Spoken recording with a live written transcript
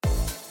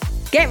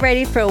Get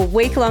ready for a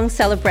week-long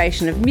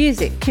celebration of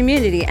music,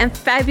 community and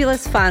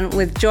fabulous fun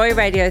with Joy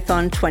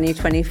Radiothon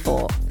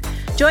 2024.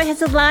 Joy has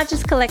the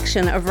largest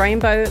collection of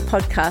rainbow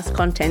podcast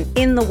content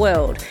in the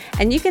world,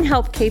 and you can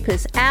help keep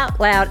us out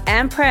loud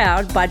and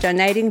proud by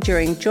donating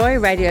during Joy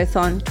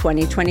Radiothon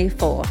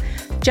 2024.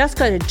 Just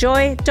go to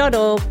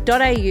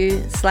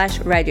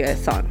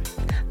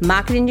joy.org.au/radiothon.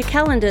 Mark it in your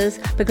calendars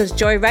because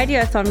Joy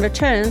Radiothon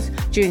returns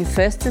June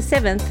 1st to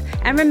 7th,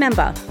 and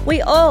remember,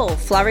 we all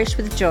flourish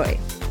with joy.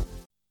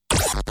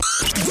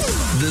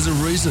 There's a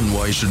reason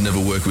why you should never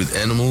work with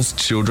animals,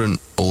 children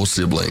or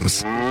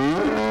siblings.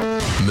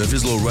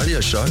 Murphy's Law Radio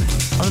Show,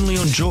 only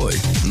on Joy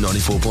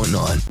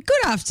 94.9.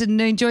 Good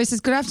afternoon, Joyce.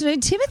 Good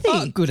afternoon, Timothy.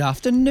 Oh, good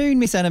afternoon,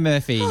 Miss Anna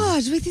Murphy.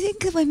 Oh, do we think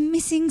that we're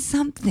missing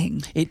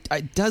something? It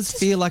does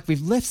feel like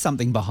we've left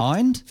something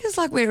behind. Feels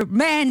like we're a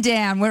man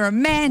down. We're a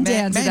man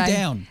down today. Man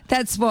down.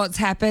 That's what's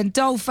happened.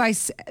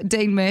 Dollface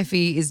Dean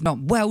Murphy is not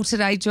well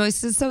today, Joyce.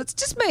 So it's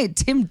just me and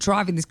Tim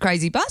driving this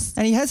crazy bus.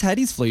 And he has had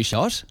his flu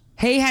shot.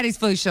 He had his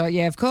flu shot,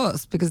 yeah, of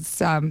course,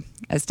 because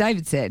as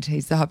David said,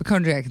 he's the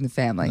hypochondriac in the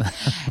family.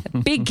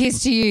 Big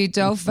kiss to you,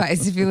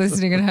 Dollface, if you're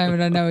listening at home,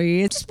 and I know he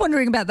is. Just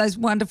wondering about those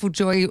wonderful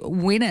Joy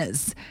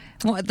winners,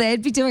 what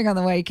they'd be doing on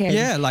the weekend.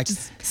 Yeah, like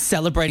just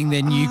celebrating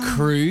their new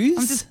cruise.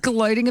 I'm just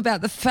gloating about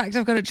the fact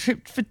I've got a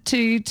trip for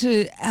two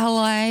to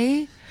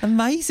LA.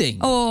 Amazing.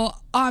 Or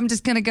I'm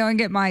just going to go and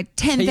get my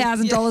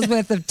 $10,000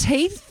 worth of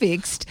teeth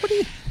fixed.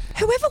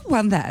 Whoever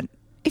won that,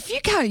 if you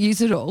can't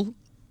use it all,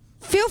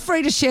 feel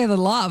free to share the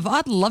love.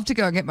 I'd love to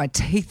go and get my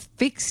teeth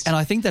fixed. And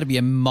I think that'd be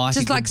a mighty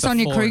just good like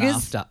Sonia before and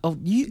Kruger's. after. Oh,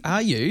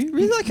 are you?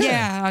 Really like her?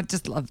 Yeah, I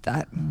just love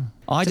that.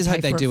 I just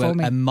hope they do a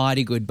a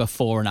mighty good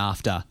before and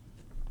after.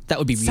 That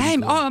would be really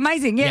Same. good. Oh,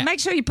 amazing. Yeah, make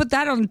sure you put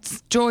that on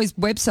Joy's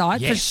website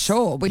for Yes.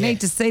 sure. We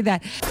need to see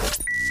that.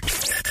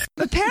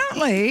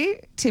 Apparently,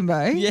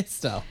 Timbo. Yes,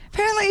 Star.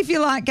 Apparently, if you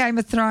like Game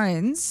of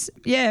Thrones,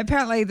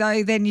 apparently,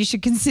 though, then you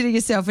should consider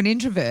yourself an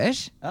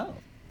introvert. Oh.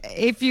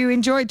 If you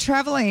enjoy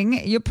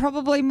travelling, you're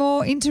probably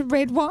more into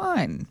red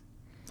wine.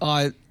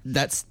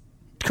 That's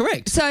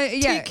correct. So,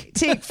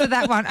 tick for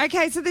that one.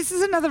 Okay, so this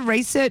is another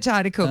research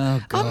article.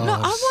 Oh, I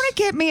want to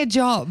get me a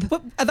job.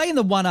 What, are they in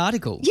the one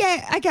article?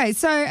 Yeah, okay,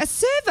 so a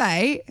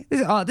survey,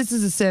 this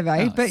is a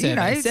survey, but,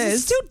 survey it's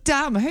says- still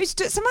dumb.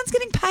 Someone's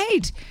getting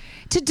paid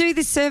to do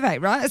this survey,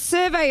 right? A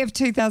survey of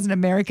 2,000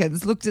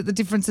 Americans looked at the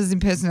differences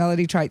in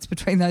personality traits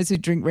between those who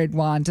drink red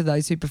wine to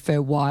those who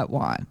prefer white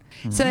wine.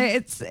 Mm-hmm. So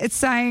it's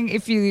saying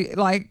if you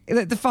like,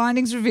 the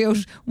findings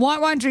revealed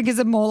white wine drinkers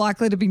are more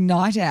likely to be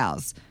night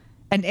owls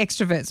and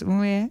extroverts.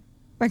 Well, yeah,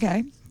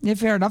 okay, yeah,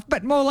 fair enough,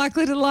 but more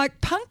likely to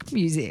like punk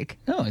music.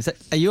 Oh,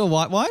 are you a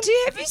white wine?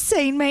 Have you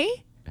seen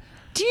me?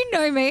 Do you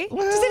know me?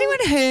 Well, Has anyone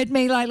heard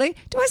me lately?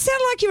 Do I sound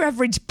like your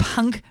average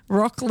punk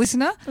rock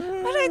listener?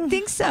 I don't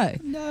think so.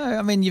 No,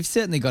 I mean, you've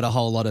certainly got a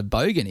whole lot of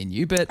bogan in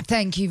you, but...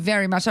 Thank you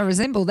very much. I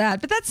resemble that,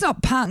 but that's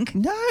not punk.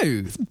 No.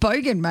 It's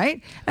bogan,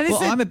 mate. And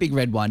Well, I'm a big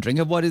red wine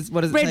drinker. What does it say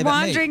red about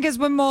wine me? drinkers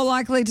were more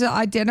likely to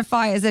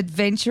identify as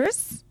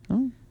adventurous,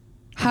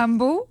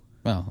 humble,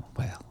 Oh,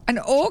 well. and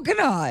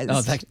organised.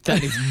 Oh,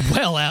 that is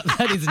well out.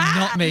 That is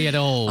not me at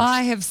all.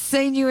 I have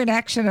seen you in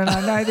action, and I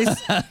know this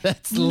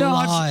That's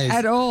not lies.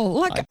 at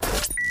all.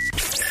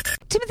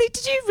 Timothy,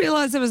 did you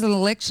realise there was an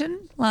election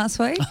last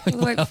week? Or the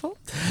week before?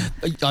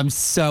 I'm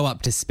so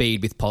up to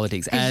speed with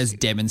politics, as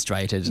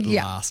demonstrated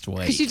last week.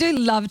 Because you do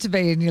love to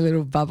be in your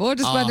little bubble. I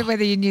just wondered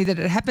whether you knew that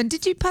it happened.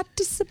 Did you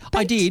participate?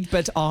 I did,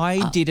 but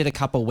I did it a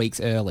couple of weeks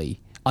early.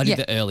 I did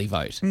the early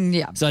vote.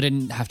 Yeah. So I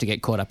didn't have to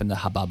get caught up in the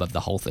hubbub of the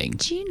whole thing.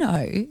 Do you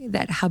know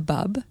that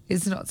hubbub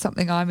is not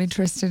something I'm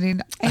interested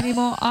in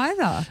anymore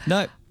either?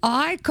 No.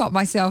 I got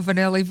myself an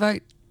early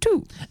vote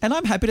too. And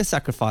I'm happy to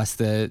sacrifice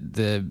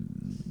the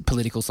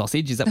political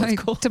sausage. Is that what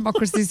it's called?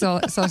 Democracy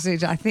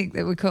sausage, I think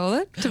that we call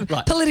it.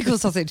 Right. Political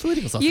sausage.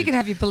 Political sausage. You can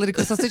have your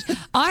political sausage.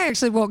 I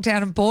actually walked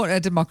down and bought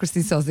a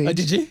democracy sausage. Oh,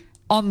 did you?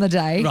 On the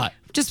day. Right.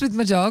 Just with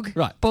my dog.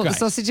 Right, Bought the great.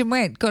 sausage and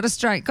went. Got a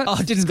straight.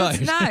 Didn't vote?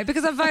 No,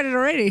 because I voted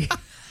already.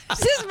 It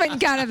doesn't mean you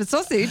can't have a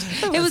sausage.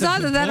 It was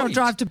either that or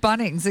drive to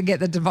Bunnings and get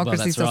the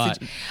democracy that's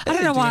sausage. right. I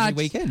don't Yeah, know do why. every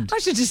weekend. I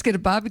should just get a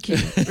barbecue,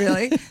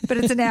 really. But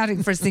it's an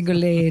outing for a single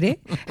lady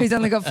who's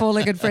only got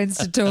four-legged friends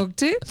to talk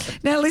to.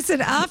 Now,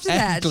 listen, after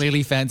that. And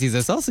clearly fancies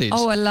a sausage.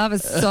 Oh, I love a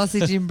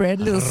sausage in bread,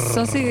 little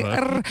sausage.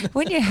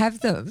 When you have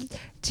them,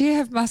 do you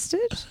have mustard?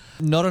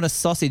 Not on a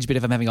sausage, but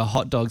if I'm having a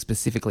hot dog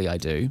specifically, I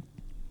do.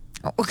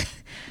 Oh,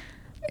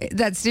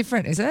 that's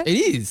different, is it? It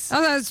is.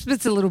 Oh,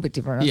 it's a little bit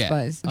different, I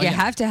suppose. Oh, You yeah.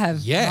 have to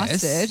have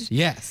mustard.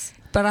 Yes.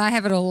 But I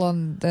have it all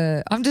on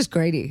I'm just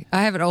greedy.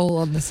 I have it all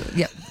on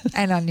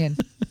and onion.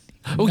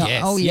 Oh,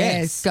 yes. Oh, yes.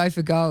 Yes. Go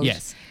for gold.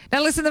 Yes.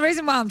 Now, listen, the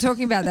reason why I'm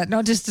talking about that,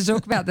 not just to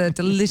talk about the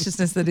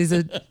deliciousness that is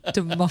a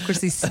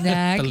democracy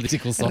snag.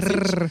 Political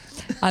sausage.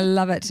 I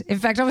love it. In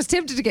fact, I was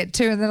tempted to get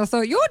two, and then I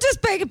thought, you're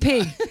just being a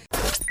pig.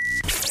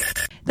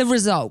 The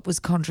result was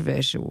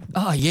controversial.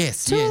 Oh,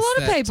 yes. To a lot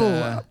of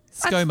people.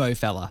 ScoMo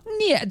fella.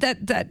 Yeah,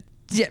 that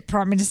Yeah,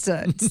 Prime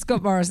Minister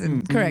Scott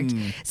Morrison, correct.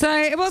 So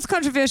it was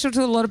controversial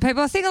to a lot of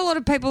people. I think a lot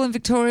of people in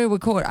Victoria were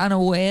caught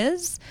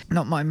unawares.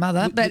 Not my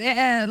mother, but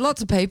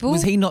lots of people.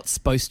 Was he not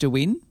supposed to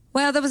win?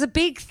 Well, there was a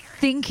big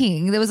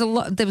thinking. There was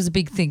a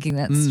big thinking.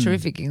 That's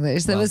terrific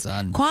English. There was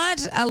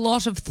quite a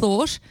lot of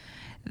thought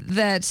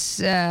that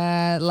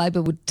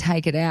Labor would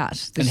take it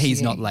out. And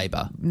he's not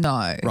Labor.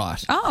 No.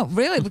 Right. Oh,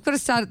 really? We've got to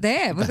start it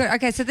there.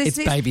 So there's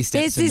It's baby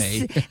steps for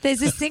me. There's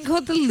this thing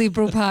called the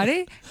Liberal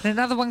Party and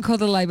another one called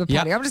the Labor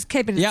Party. Yep. I'm just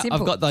keeping it simple.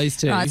 I've got those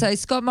two. Right, so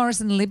Scott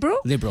Morrison, Liberal.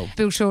 Liberal.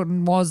 Bill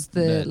Shorten was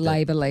the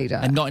Labor leader.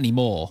 And not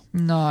anymore.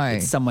 No.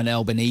 It's someone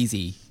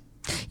Albanese.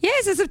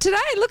 Yes, as of today.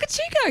 Look at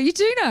you go. You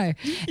do know.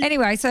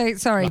 Anyway, so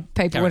sorry,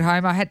 people at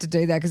home. I had to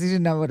do that because he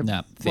didn't know what.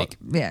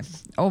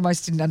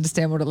 Almost didn't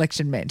understand what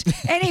election meant.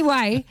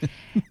 Anyway,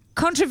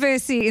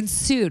 controversy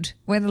ensued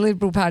when the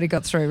Liberal Party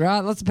got through.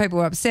 Right, lots of people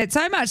were upset.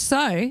 So much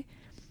so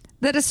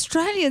that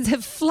Australians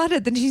have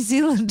flooded the New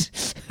Zealand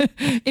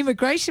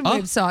immigration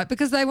website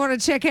because they want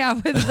to check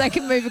out whether they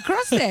can move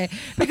across there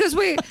because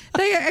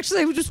they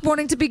actually were just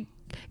wanting to be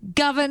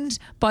governed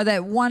by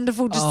that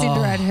wonderful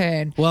Jacinda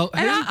Ardern. Well,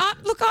 and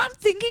I'm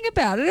thinking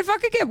about it. If I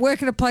could get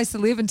work in a place to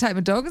live and take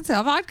my dog and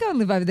stuff, I'd go and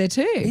live over there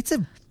too. It's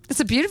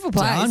a beautiful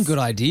place. Darn good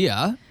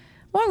idea.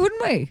 Why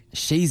wouldn't we?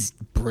 She's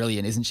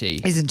brilliant, isn't she?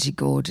 Isn't she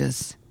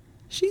gorgeous?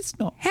 She's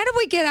not. How did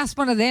we get us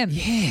one of them?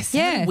 Yes.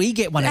 Yeah. How did we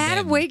get one of them? How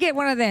did we get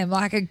one of them?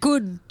 Like a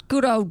good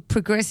old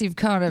progressive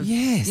kind of,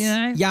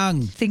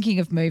 young. Thinking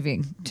of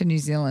moving to New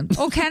Zealand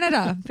or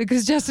Canada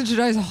because Justin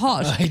Trudeau's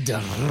hot.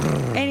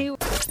 Anyway.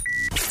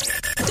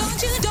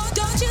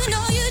 Don't you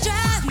know you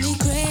drive me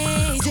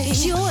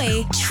crazy?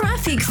 Joy,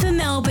 traffic for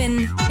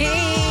Melbourne.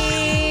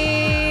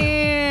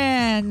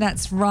 And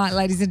that's right,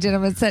 ladies and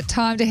gentlemen. It's that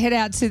time to head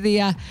out to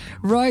the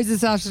roads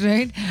this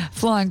afternoon.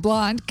 Flying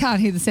blind. Can't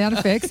hear the sound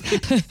effects.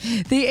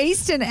 The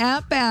Eastern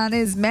outbound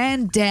is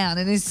man down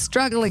and is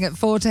struggling at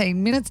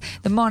 14 minutes.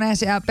 The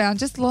Monash outbound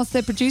just lost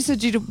their producer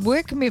due to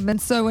work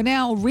commitments, so we're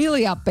now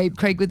really up Beeb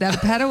Creek without a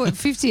paddle at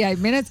 58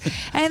 minutes.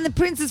 And the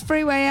Princess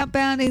Freeway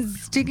outbound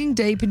is digging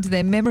deep into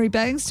their memory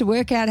banks to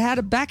work out how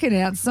to back it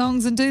out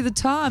songs and do the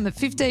time at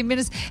 15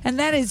 minutes. And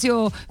that is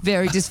your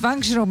very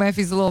dysfunctional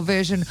Murphy's Law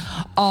version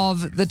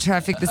of the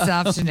traffic this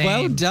afternoon.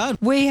 Well done.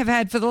 We have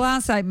had, for the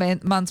last 8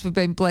 months, we've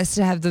been blessed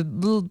to have the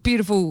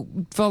beautiful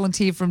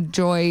volunteer from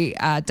Joy.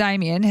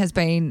 Damien has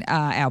been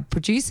our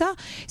producer.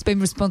 He's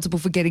been responsible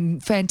for getting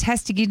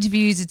fantastic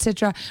interviews,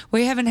 etc.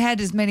 We haven't had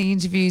as many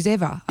interviews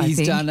ever, I think.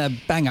 He's done a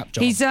bang-up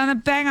job. He's done a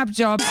bang-up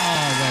job.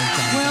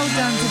 Oh, well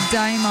done to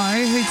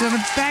Damo, who's done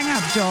a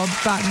bang-up job,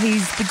 but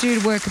he's,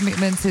 due to work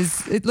commitments,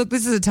 look,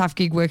 this is a tough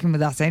gig working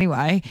with us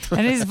anyway,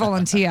 and it is a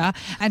volunteer,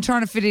 and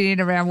trying to fit it in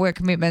around work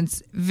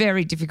commitments,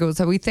 very difficult.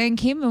 So we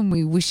thank him and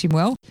we wish him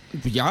well.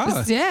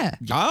 Yeah. Yeah.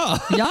 Yeah.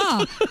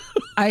 Yeah.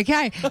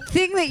 Okay.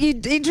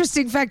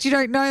 Interesting fact you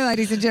don't know,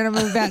 ladies and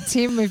gentlemen, about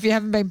Tim, if you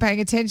haven't been paying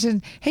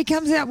attention, he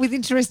comes out with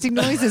interesting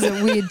noises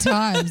at weird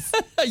times.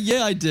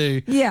 Yeah, I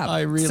do. Yeah.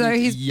 I really So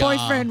his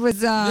boyfriend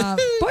was,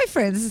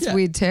 boyfriend, this is a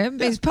weird term.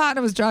 His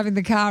partner was driving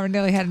the car and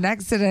nearly had an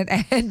accident,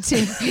 and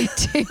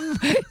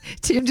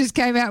Tim just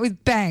came out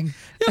with bang.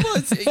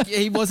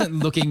 He wasn't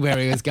looking where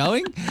he was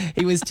going.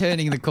 He was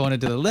turning the corner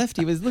to the left.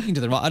 He was looking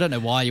to the right. I don't know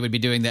why you would be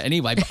doing that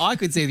anyway, but I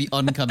could see the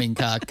oncoming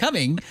car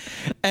coming,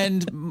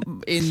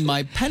 and in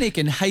my panic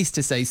and haste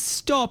to say,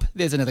 stop,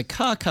 there's another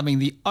car coming,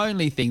 the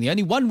only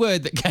one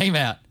word that came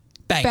out,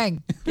 bang.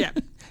 Bang. Yeah.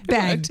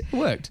 Bang. It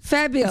worked.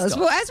 Fabulous.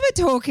 Well, as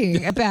we're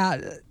talking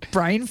about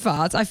brain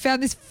farts, I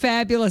found this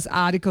fabulous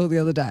article the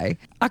other day.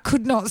 I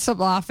could not stop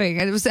laughing.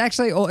 And it was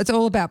actually it's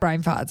all about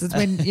brain farts. It's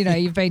when,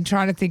 you've been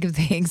trying to think of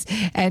things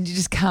and you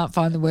just can't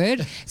find the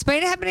word. It's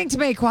been happening to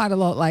me quite a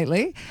lot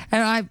lately.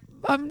 And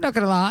I'm not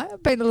going to lie,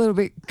 I've been a little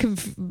bit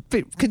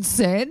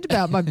concerned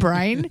about my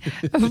brain,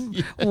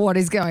 what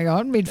is going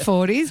on,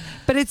 mid-40s.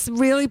 But it's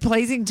really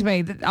pleasing to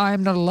me that I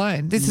am not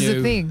alone. This is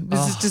a thing.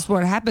 This is just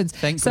what happens.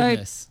 Thank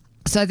goodness.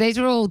 So these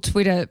are all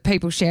Twitter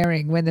people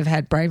sharing when they've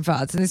had brain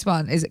farts. And this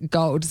one is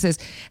gold. It says,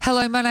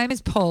 hello, my name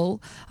is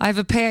Paul. I have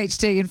a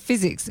PhD in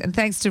physics. And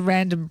thanks to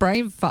random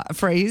brain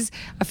freeze,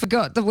 I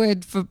forgot the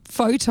word for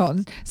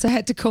photon. So I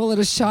had to call it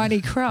a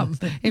shiny crumb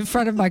in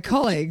front of my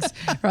colleagues,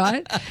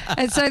 right?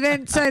 And so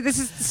this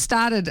has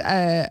started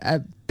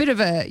a bit of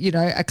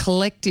a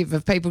collective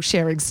of people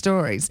sharing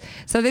stories.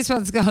 So this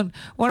one's gone,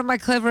 one of my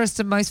cleverest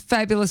and most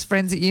fabulous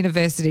friends at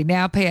university,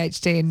 now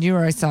PhD in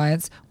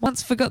neuroscience,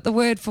 once forgot the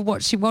word for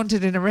what she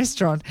wanted in a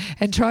restaurant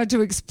and tried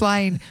to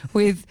explain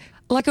with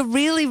like a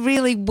really,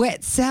 really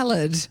wet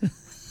salad.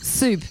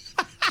 Soup.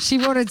 She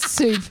wanted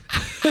soup.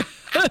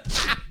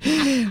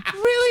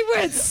 Really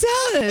wet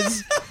salad.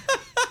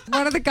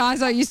 One of the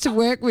guys I used to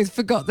work with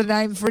forgot the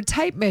name for a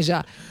tape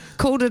measure.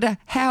 Called it a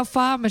how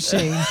far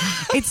machine.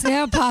 It's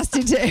now passed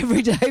into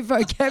everyday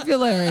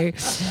vocabulary.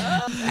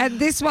 And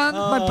this one,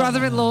 my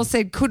brother-in-law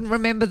said couldn't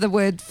remember the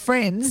word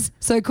friends,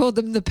 so called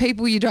them the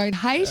people you don't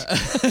hate.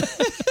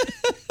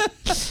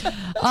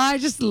 I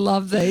just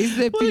love these.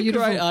 They're What a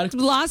beautiful. great article.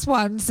 Last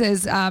one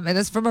says, and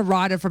it's from a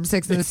writer from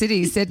Sex and the City.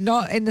 He said,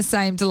 not in the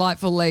same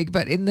delightful league,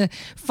 but in the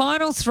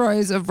final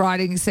throes of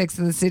writing Sex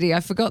and the City, I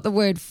forgot the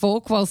word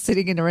fork while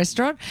sitting in a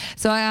restaurant.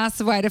 So I asked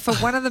the waiter for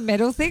one of the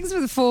metal things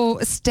with 4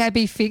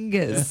 stabby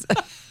fingers.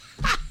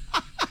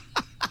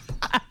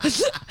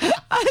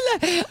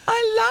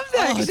 I love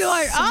that. 'Cause it's you're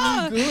like,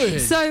 so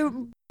good.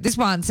 So this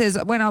one says,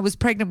 when I was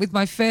pregnant with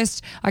my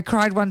first, I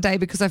cried one day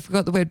because I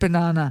forgot the word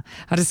banana.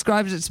 I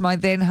described it to my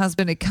then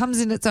husband. It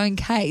comes in its own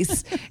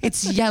case.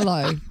 It's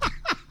yellow.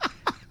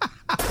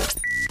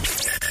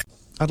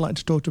 I'd like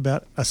to talk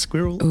about a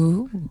squirrel.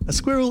 Ooh. A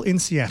squirrel in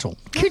Seattle.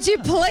 Could you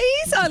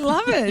please? I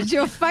love it.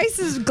 Your face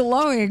is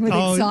glowing with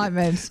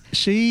excitement.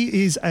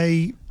 She is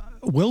a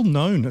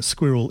well-known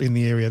squirrel in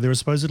the area. There are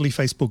supposedly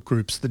Facebook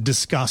groups that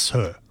discuss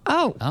her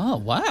Oh, Oh,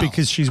 wow.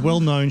 because she's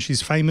well-known.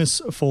 She's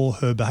famous for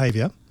her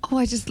behaviour.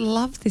 I just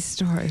love this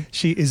story.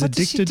 She is What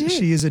does she addicted. do?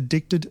 She is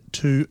addicted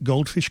to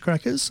goldfish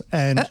crackers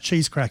and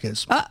cheese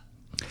crackers.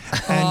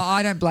 I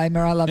don't blame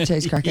her. I love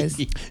cheese crackers.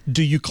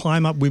 Do you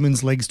climb up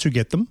women's legs to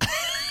get them?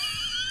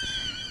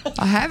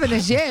 I haven't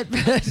as yet,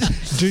 but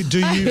Do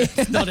you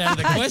Not out of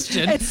the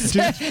question.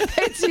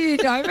 it's you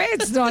know me.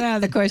 It's not out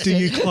of the do question.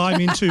 you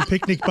climb into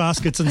picnic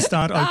baskets and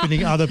start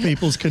opening other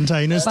people's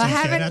containers to I get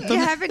at haven't. them?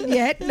 You haven't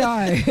yet.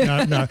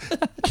 No. No.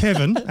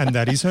 Kevin, and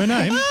that is her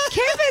name.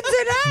 Kevin's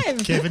a name.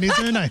 Kevin is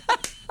her name.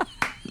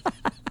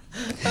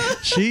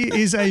 She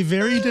is a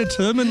very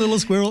determined little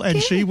squirrel,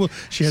 and she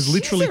has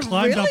literally a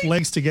climbed up really-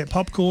 legs to get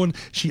popcorn.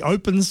 She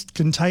opens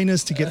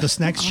containers to get the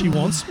snacks she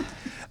wants.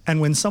 And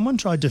when someone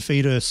tried to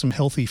feed her some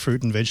healthy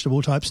fruit and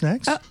vegetable type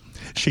snacks,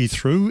 she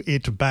threw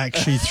it back.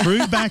 She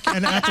threw back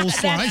an apple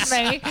slice. That's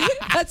me.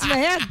 That's me.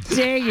 How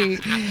dare you?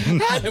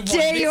 How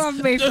dare you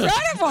have me? I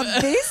don't want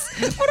this.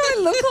 What do I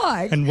look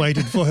like? And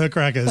waited for her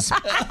crackers.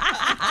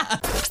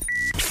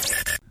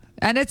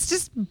 And it's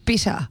just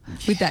bitter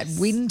with that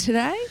wind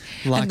today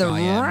Like and the I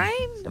am.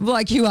 rain.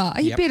 Like you are.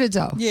 Are you Yep. bitter,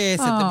 doll? Yes,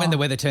 when the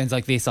weather turns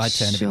like this, I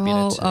turn a bit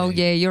bitter too. Oh,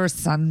 yeah, you're a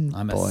sun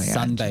I'm a boy. sun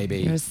aren't you? baby.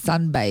 You're a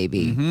sun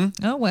baby.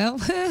 Oh, well,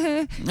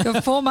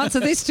 got 4 months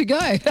of this to go.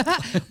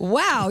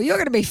 Wow, you're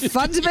going to be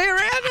fun to be around,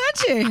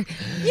 aren't you?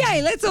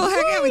 Yay, let's all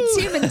hang out with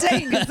Tim and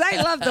Dean because they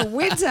love the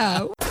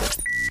winter.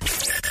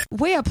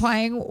 We are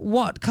playing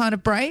What Kind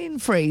of Brain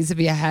Freeze Have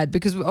You Had?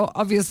 Because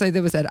obviously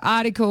there was that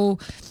article,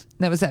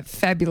 there was that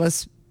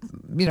fabulous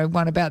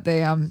one about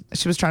the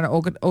she was trying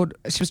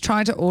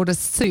to order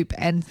soup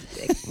and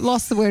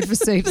lost the word for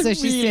soup, so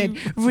she said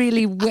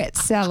really wet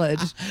salad,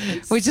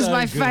 which is So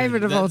my good.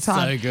 favourite of all That's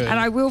time. so good. And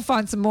I will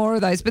find some more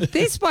of those. But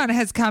this one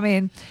has come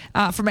in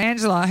from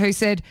Angela, who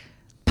said,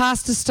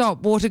 "Pasta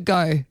stop, water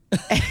go,"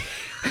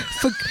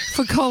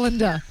 for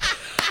colander.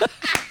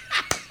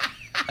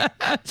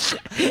 Could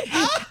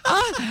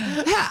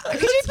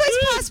you please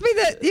pass me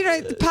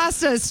the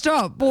pasta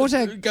stop,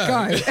 water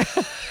go.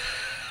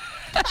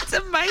 That's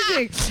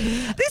amazing.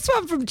 This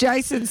one from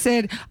Jason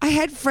said, I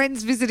had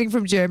friends visiting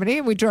from Germany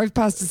and we drove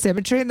past a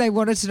cemetery and they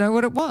wanted to know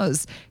what it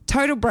was.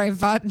 Total brain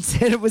fart and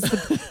said it was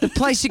the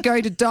place you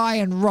go to die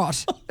and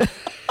rot.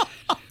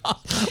 Wow.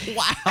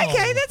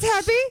 Okay, that's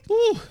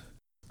happy.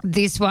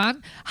 This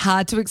one,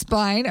 hard to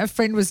explain. A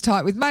friend was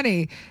tight with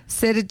money.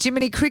 Said a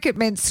Jiminy Cricket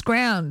meant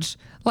scrounge,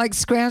 like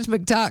Scrounge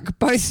McDuck,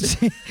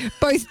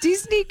 both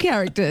Disney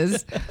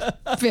characters.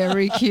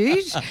 Very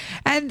cute.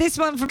 And this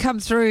one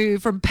comes through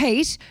from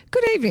Pete.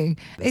 Good evening.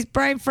 His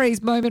brain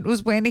freeze moment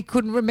was when he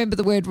couldn't remember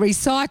the word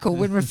recycle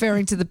when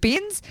referring to the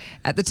bins.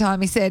 At the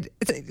time, he said,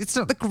 "It's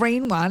not the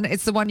green one;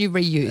 it's the one you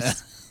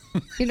reuse."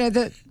 You know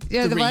the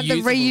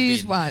reusable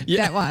reused bin. one.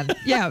 Yeah. That one.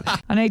 Yeah.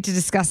 I need to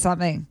discuss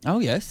something. Oh,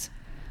 yes.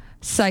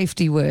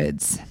 Safety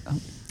words.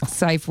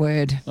 Safe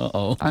word.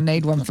 Uh-oh. I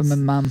need one from my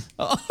mum.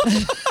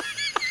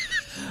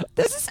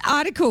 There's this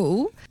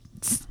article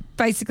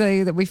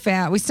basically that we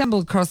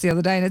stumbled across the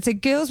other day, and it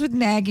said girls with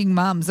nagging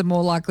mums are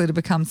more likely to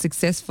become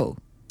successful.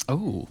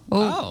 Oh.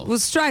 Well,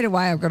 straight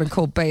away I've got to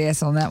call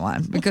BS on that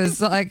one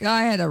because I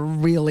had a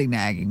really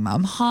nagging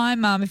mum. Hi,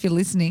 mum, if you're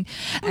listening.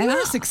 And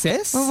you're a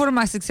success. Well, what am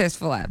I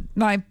successful at?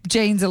 My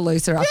jeans are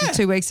looser after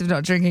 2 weeks of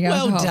not drinking Well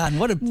alcohol. done.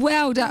 What a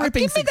well done.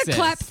 ripping Give me the success.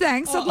 clap,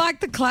 thanks. I'd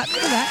like the clap for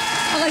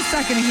that. At least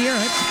I can hear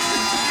it.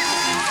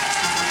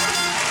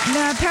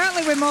 Now,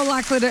 apparently we're more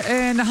likely to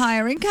earn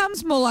higher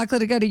incomes, more likely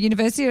to go to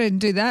university and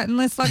do that, and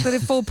less likely to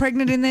fall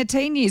pregnant in their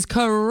teen years.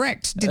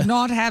 Correct. Did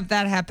not have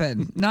that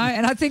happen. No,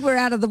 and I think we're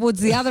out of the woods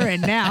the other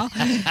end now.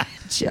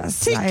 Just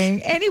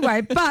saying.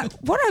 Anyway, but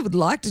what I would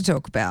like to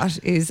talk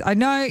about is I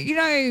know,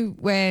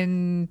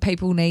 when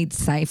people need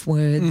safe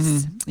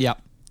words,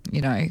 Yep.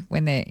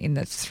 when they're in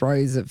the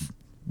throes of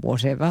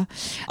whatever.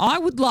 I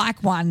would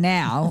like one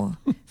now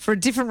for a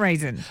different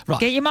reason. Right.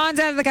 Get your minds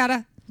out of the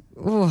gutter.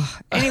 Ooh.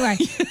 Anyway,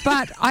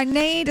 but I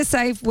need a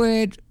safe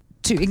word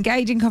to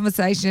engage in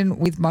conversation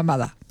with my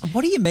mother.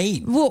 What do you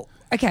mean? Well,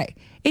 okay.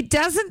 It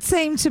doesn't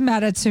seem to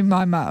matter to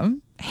my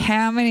mum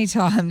how many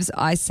times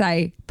I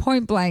say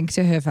point blank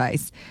to her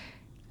face,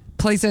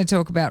 please don't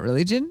talk about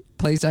religion.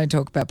 please don't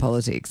talk about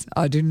politics.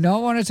 I do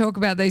not want to talk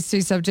about these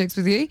two subjects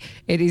with you.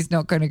 It is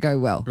not going to go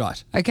well.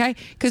 Right. Okay?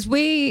 Because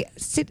we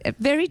sit at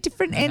very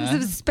different ends of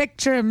the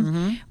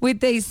spectrum with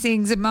these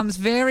things, and Mum's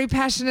very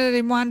passionate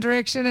in one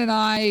direction, and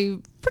I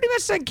pretty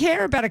much don't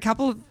care about a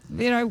couple of,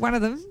 one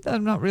of them.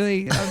 I'm not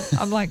really,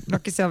 I'm like,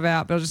 knock yourself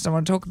out, but I just don't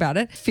want to talk about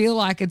it. Feel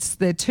like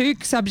they're two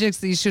subjects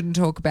that you shouldn't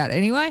talk about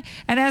anyway.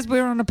 And as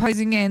we're on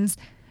opposing ends,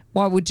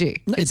 why would you?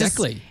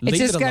 Exactly. It's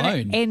Leave just it going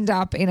alone. to end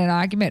up in an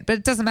argument, but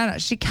it doesn't matter.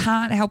 She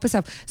can't help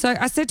herself. So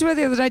I said to her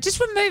the other day, just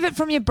remove it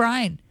from your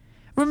brain.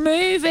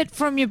 Remove it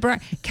from your brain.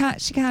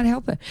 She can't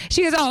help it.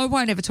 She goes, I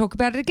won't ever talk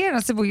about it again.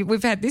 I said, well,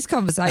 we've had this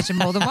conversation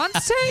more than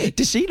once too.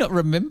 Does she not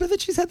remember that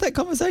she's had that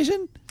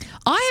conversation?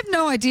 I have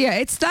no idea.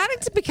 It's starting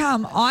to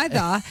become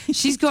either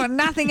she's got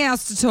nothing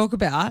else to talk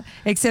about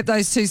except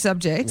those two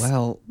subjects.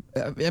 Well,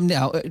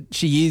 now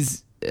she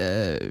is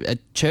a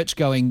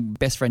church-going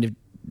best friend of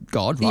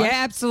God, right? Yeah,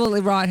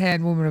 absolutely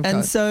right-hand woman of And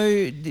God.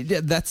 so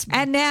that's...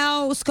 And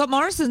now Scott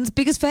Morrison's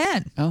biggest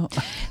fan. Oh.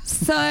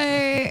 So,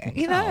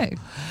 Well,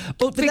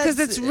 but because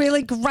that's- it's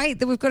really great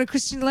that we've got a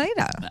Christian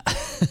leader.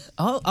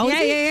 Oh, Yeah. Oh, Oh,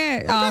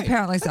 great.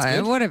 apparently so. That's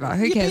good. Whatever.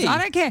 Who Yippee. cares? I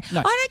don't care. No.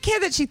 I don't care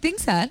that she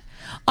thinks that.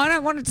 I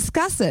don't want to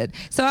discuss it.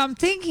 So I'm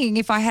thinking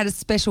if I had a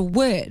special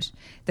word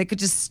that could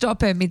just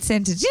stop her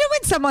mid-sentence. You know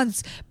when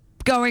someone's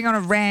going on a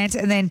rant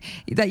and then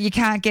that you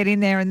can't get in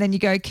there and then you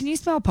go, can you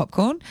smell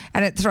popcorn?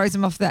 And it throws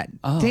them off that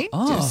thing.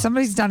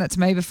 Somebody's done it to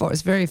me before.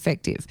 It's very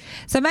effective.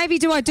 So maybe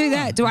do I do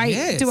that?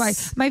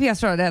 Yes. Maybe I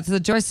throw it out to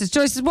the Joyces.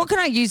 Joyces, what can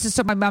I use to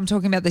stop my mum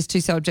talking about these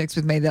two subjects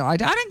with me that I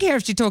don't care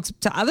if she talks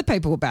to other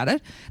people about it.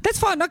 That's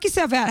fine. Knock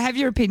yourself out. Have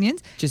your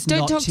opinions. Just don't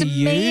not talk to to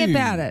me you.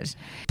 about it.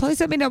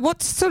 Please let me know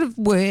what sort of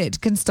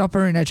word can stop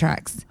her in her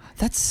tracks.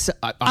 That's...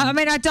 I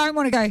mean, I don't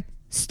want to go,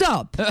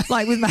 stop,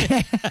 like with my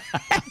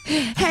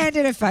hand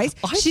in her face.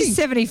 She's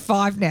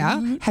 75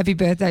 now. Happy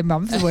birthday,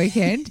 Mum, for the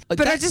weekend. But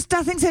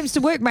nothing seems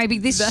to work. Maybe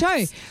this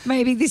show,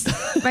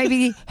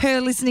 maybe her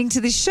listening to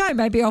this show,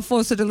 maybe I'll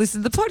force her to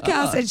listen to the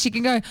podcast and she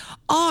can go,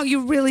 oh,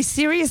 you're really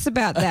serious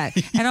about that.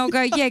 And I'll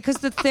go, yeah, because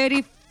the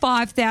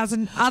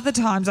 35,000 other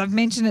times I've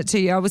mentioned it to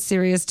you, I was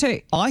serious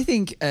too. I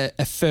think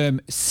a firm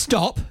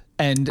stop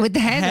and With the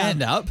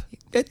hand up.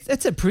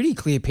 It's a pretty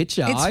clear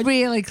picture. It's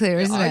really clear,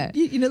 isn't it?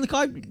 That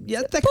could be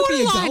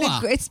a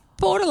goer. It's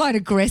borderline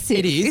aggressive.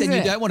 It is, isn't and you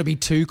it? don't want to be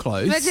too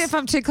close. Imagine if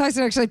I'm too close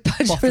and actually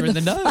punch Boff her her in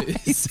the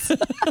face.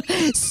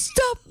 nose.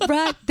 Stop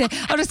right there.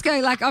 I'm just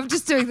going like I'm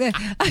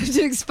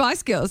doing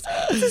Spice Girls.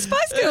 It's a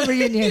Spice Girl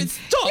reunion.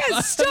 Stop. Yeah,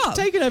 stop.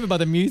 Taken over by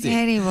the music.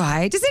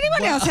 Anyway, does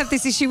anyone else have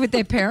this issue with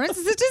their parents?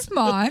 Is it just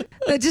mine?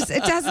 It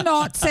does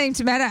not seem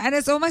to matter, and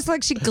it's almost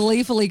like she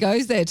gleefully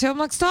goes there too. I'm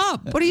like,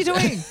 stop! What are you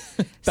doing?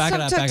 Back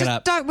it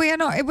up. Don't. We are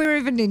not. We're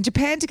even in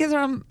Japan together.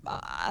 I'm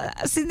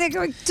sitting there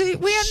going,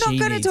 dude, we are not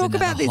going to talk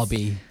about this.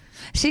 Hobby.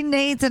 She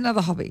needs another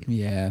hobby.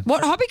 Yeah.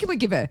 What hobby can we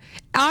give her?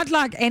 I'd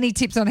like any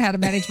tips on how to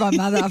manage my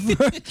mother. Don't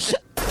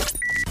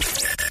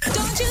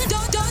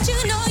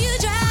you know you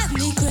drive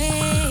me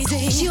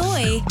crazy?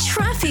 Joy,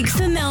 traffic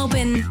for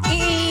Melbourne.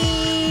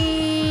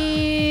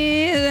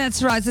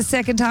 That's right. It's the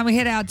second time we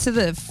head out to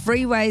the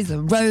freeways, the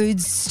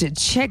roads to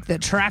check the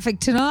traffic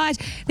tonight.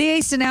 The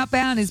Eastern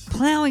outbound is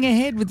ploughing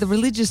ahead with the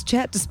religious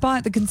chat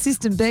despite the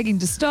consistent begging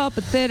to stop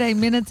at 13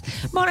 minutes.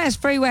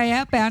 Monash Freeway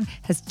outbound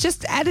has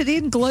just added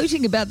in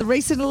gloating about the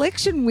recent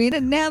election win,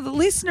 and now the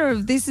listener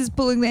of this is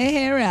pulling their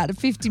hair out at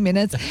 50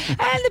 minutes. And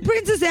the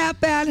Princess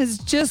outbound has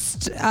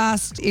just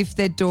asked if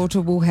their daughter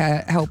will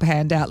help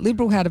hand out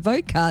Liberal how to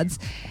vote cards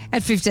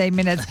at 15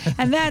 minutes.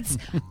 And that's,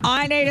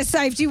 I need a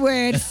safety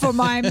word for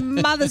my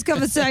mother's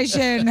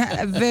conversation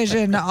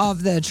version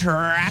of the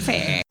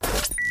traffic.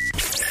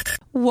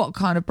 What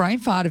kind of brain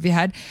fart have you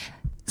had?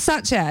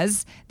 Such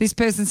as this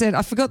person said,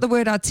 I forgot the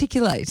word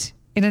articulate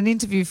in an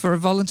interview for a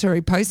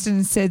voluntary post and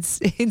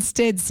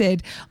instead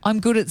said, I'm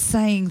good at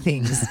saying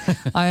things.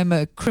 I am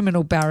a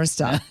criminal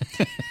barrister.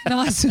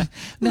 Nice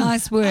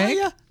work.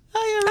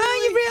 Are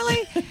you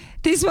really?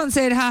 This one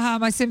said, haha,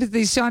 my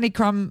sympathies, shiny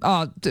crumb.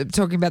 Oh,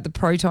 talking about the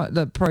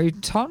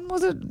proton,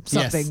 was it?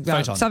 Something. Yes,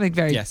 photon. Something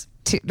very. Yes.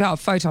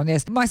 Photon,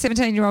 yes. My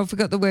 17-year-old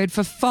forgot the word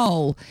for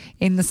foal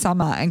in the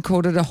summer and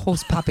called it a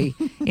horse puppy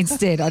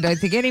instead. I don't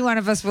think any one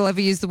of us will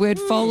ever use the word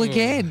foal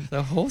again.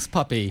 The horse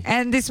puppy.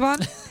 And this one,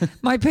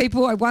 my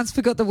people, I once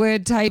forgot the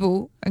word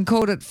table and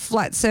called it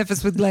flat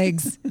surface with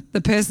legs.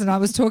 The person I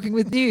was talking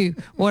with knew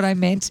what I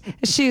meant.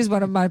 She is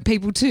one of my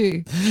people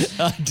too.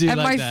 I do And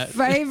like my that.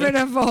 favourite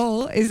of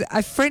all is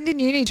a friend in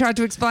uni tried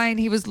to explain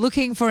he was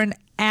looking for an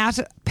out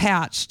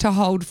pouch to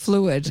hold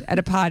fluid at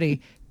a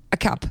party. A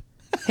cup.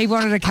 He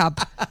wanted a cup.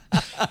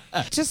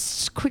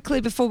 Just quickly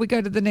before we go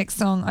to the next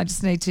song, I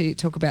just need to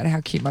talk about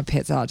how cute my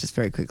pets are just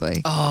very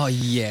quickly. Oh,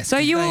 yes. So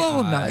you They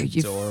all are know you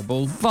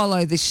adorable.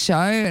 follow this show,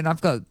 and I've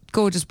got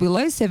gorgeous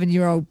Willow,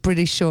 7-year-old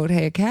British short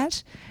hair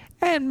cat,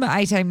 and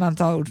my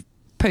 18-month-old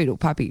poodle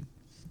puppy.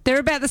 They're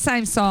about the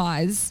same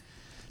size,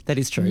 That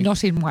is true.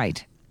 not in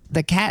weight.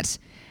 The cat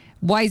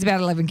weighs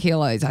about 11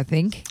 kilos, I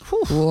think.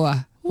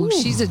 Or Oh,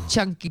 she's a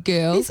chunky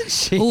girl. Isn't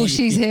she? Oh,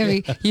 she's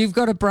heavy. You've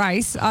got a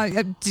brace.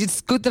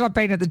 It's good that I've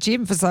been at the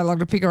gym for so long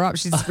to pick her up.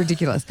 She's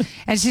ridiculous.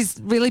 And she's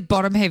really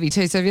bottom heavy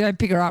too. So if you don't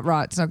pick her up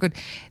right, it's not good.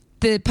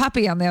 The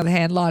puppy, on the other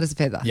hand, light as a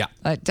feather. Yeah.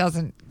 It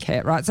doesn't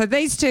care, right? So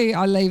these two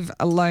I leave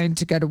alone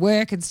to go to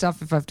work and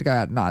stuff. If I have to go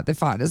out at night, they're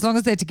fine. As long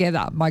as they're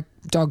together, my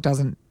dog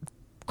doesn't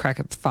crack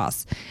a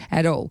fuss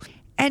at all.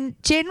 And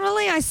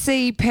generally, I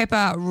see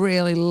Pepper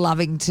really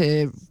loving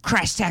to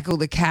crash tackle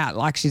the cat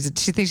like she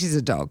thinks she's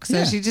a dog.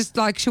 So she just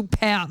she'll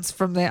pounce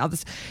from the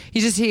others.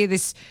 You just hear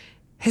this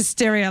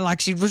hysteria,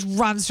 like she just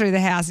runs through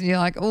the house, and you're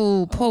like,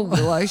 oh, poor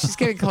Willow, she's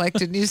getting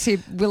collected. And you just hear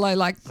Willow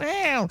like,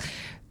 meow.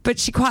 But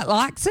she quite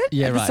likes it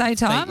at the same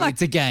time.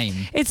 It's a game.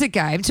 It's a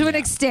game to an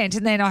extent,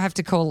 and then I have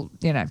to call,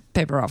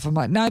 Pepper off. I'm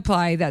like, no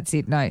play, that's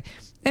it, no.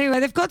 Anyway,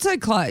 they've got so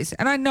close,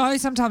 and I know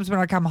sometimes when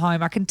I come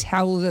home, I can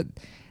tell that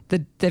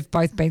they've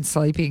both been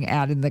sleeping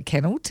out in the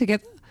kennel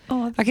together.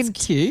 Oh, that's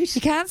cute. You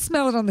can't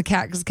smell it on the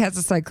cat because the cats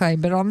are so clean,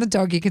 but on the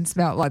dog you can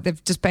smell it like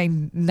they've just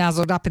been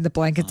nuzzled up in the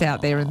blankets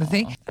out there and the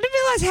thing. I didn't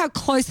realise how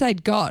close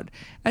they'd got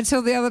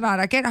until the other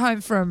night. I get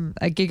home from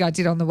a gig I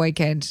did on the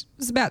weekend. It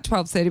was about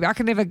 12:30, but I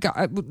can never go.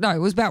 No, it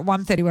was about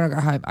 1:30 when I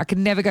got home. I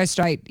can never go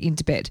straight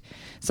into bed.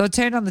 So I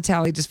turned on the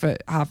tally just for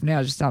half an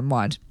hour just to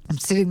unwind. I'm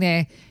sitting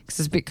there because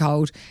it's a bit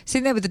cold,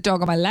 sitting there with the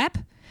dog on my lap.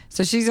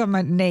 So she's on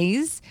my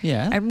knees.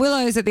 Yeah. And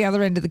Willow's at the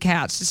other end of the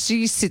couch.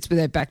 She sits with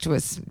her back to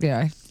us,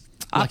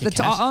 Like a cat.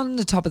 on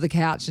the top of the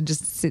couch and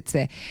just sits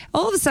there.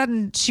 All of a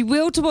sudden, she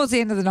will, towards the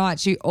end of the night,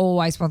 she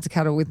always wants to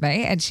cuddle with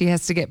me, and she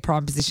has to get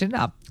prime position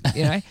up,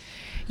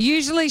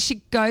 Usually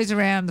she goes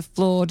around the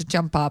floor to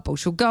jump up, or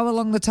she'll go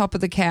along the top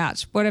of the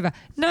couch, whatever.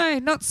 No,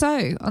 not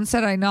so on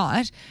Saturday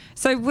night.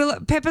 So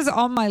Pepper's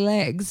on my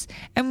legs,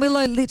 and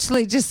Willow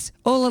literally just,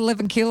 all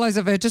 11 kilos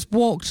of her just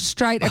walked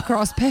straight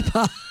across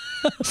Pepper.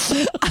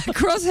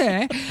 Across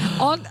her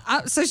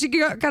so she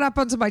got up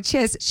onto my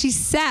chest. She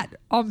sat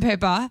on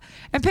Pepper,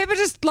 and Pepper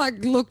just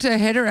looked her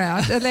head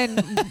around and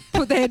then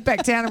put the head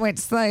back down and went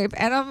to sleep.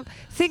 And I'm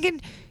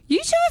thinking, you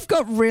two have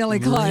got really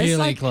close.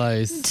 Really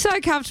close. So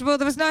comfortable.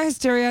 There was no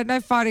hysteria, no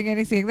fighting,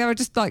 anything. They were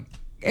just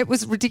it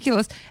was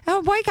ridiculous. And I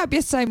wake up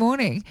yesterday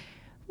morning,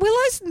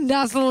 Willow's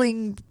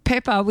nuzzling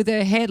Pepper with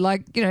her head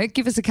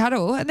give us a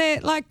cuddle, and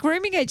they're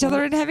grooming each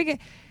other and having it.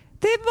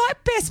 They're my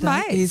best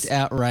mates. That is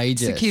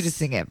outrageous. It's the cutest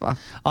thing ever.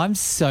 I'm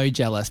so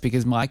jealous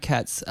because my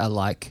cats are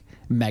like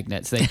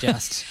magnets. They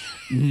just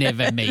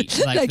never meet.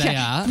 They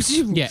are.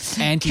 Yeah,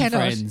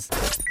 anti-friends.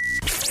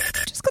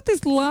 Just got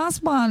this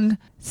last one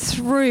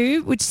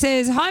through, which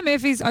says, "Hi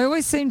Murphys, I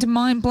always seem to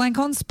mind blank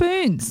on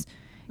spoons.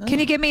 Can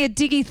you get me a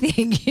diggy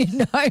thing,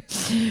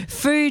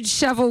 food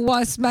shovel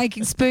whilst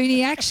making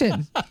spoony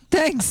action?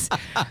 Thanks,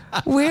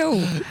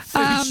 Will."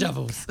 Food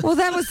shovels. Well,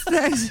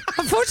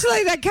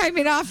 unfortunately that came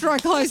in after I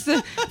closed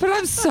but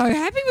I'm so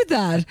happy with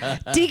that.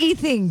 Diggy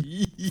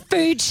thing,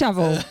 food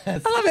shovel. I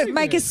love it.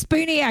 Make a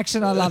spoony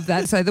action. I love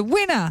that. So the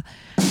winner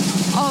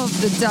of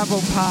the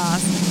double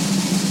pass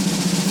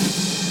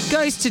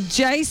goes to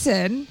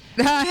Jason.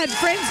 Had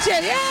friends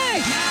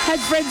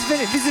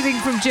visiting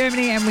from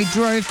Germany, and we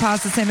drove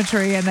past the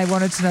cemetery, and they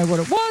wanted to know what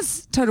it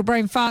was. Total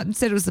brain fart, and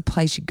said it was the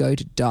place you go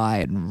to die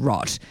and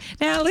rot.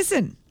 Now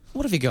listen,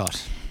 What have you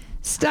got?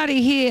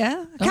 study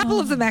here, a couple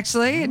of them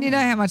actually, and you know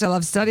how much I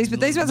love studies, but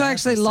these ones I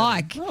actually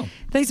like.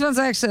 These ones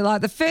I actually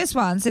like. The first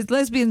one says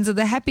lesbians are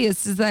the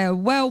happiest as they are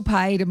well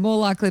paid and more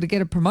likely to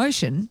get a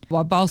promotion,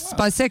 while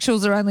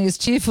bisexuals are only as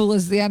cheerful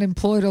as the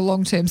unemployed or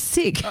long-term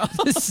sick. I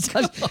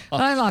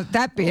don't like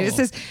that bit. It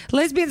says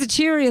lesbians are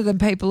cheerier than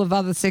people of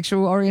other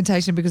sexual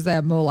orientation because they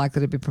are more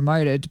likely to be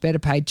promoted to better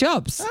paid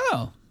jobs.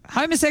 Oh.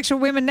 Homosexual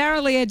women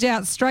narrowly edge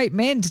out straight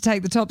men to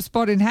take the top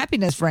spot in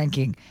happiness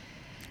ranking.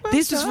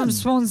 This is from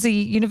Swansea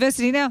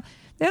University. Now,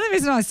 the only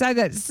reason I say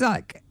that is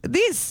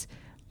this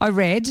I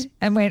read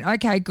and went,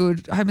 okay,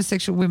 good.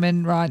 Homosexual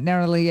women, right,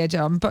 narrowly edge.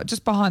 But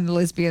just behind the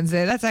lesbians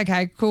there. That's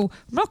okay, cool.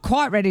 I'm not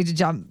quite ready to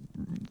jump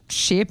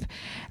ship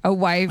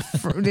away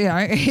from,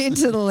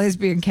 into the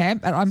lesbian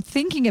camp, and I'm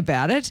thinking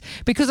about it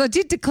because I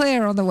did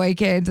declare on the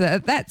weekend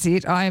that that's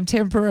it. I am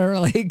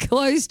temporarily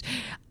closed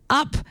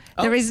up.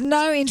 There is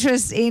no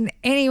interest in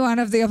anyone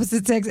of the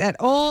opposite sex at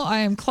all. I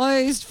am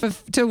closed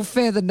till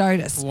further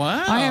notice.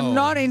 Wow. I am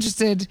not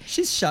interested.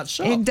 She's shut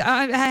shop.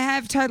 I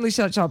have totally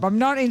shut shop. I'm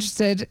not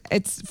interested.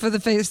 It's for the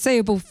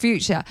foreseeable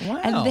future.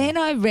 Wow. And then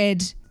I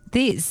read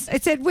this.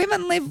 It said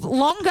women live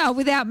longer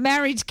without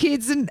marriage,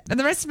 kids, and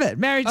the rest of it.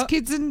 Marriage,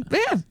 kids, and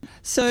yeah.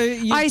 So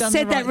I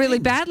said that really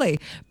badly,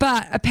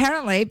 but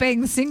apparently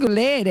being the single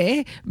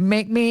lady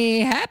make me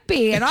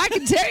happy, and I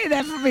can tell you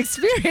that from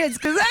experience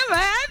because I'm a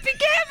happy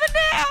camper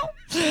now.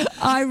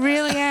 I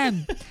really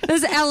am.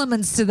 There's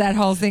elements to that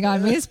whole thing I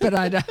miss, but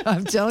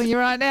I'm telling you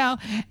right now,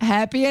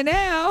 happier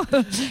now.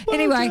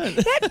 Anyway,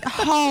 that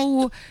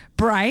whole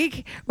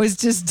break was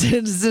just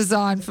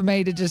designed for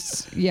me to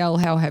just yell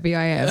how happy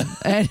I am.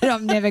 And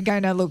I'm never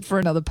going to look for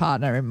another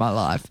partner in my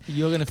life.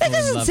 You're going to That fall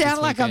in doesn't love sound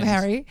this like I'm weekend.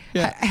 Harry.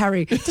 Yeah.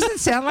 Harry. It doesn't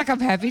sound like I'm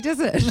happy, does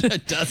it?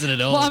 It doesn't at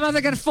all. Well, I'm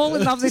either going to fall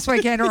in love this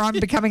weekend or I'm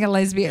becoming a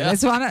lesbian.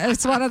 It's one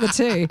of the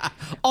two.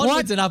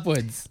 Onwards and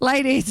upwards.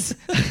 Ladies,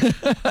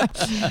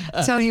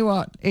 tell you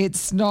what,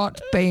 it's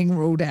not being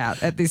ruled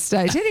out at this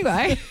stage.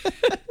 Anyway,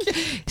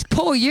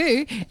 poor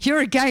you. You're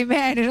a gay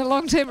man in a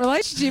long-term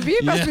relationship. You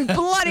must be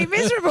bloody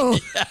miserable.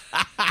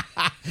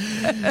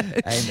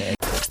 Amen.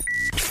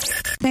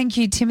 Thank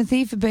you,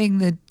 Timothy, for being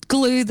the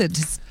glue that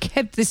has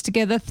kept this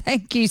together.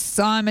 Thank you,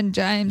 Simon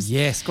James.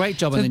 Yes, great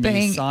job For on the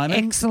being news,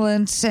 Simon.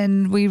 excellent,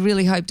 and we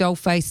really hope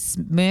Dollface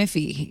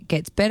Murphy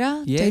gets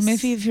better. Yes. Dean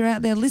Murphy, if you're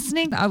out there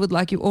listening, I would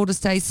like you all to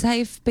stay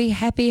safe, be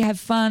happy, have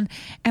fun,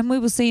 and we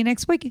will see you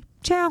next week.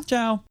 Ciao.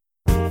 Ciao.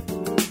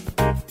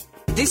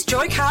 This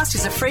Joycast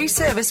is a free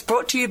service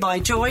brought to you by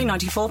Joy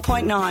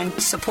 94.9.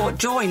 Support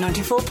Joy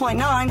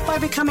 94.9 by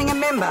becoming a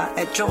member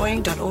at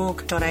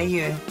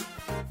joy.org.au.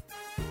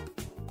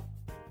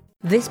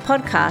 This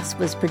podcast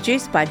was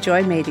produced by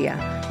Joy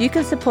Media. You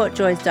can support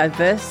Joy's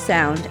diverse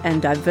sound and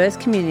diverse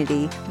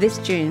community this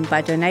June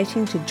by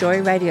donating to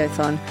Joy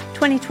Radiothon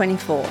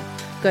 2024.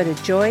 Go to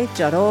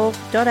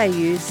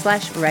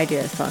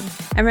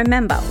joy.org.au/radiothon. And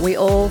remember, we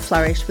all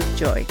flourish with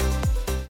joy.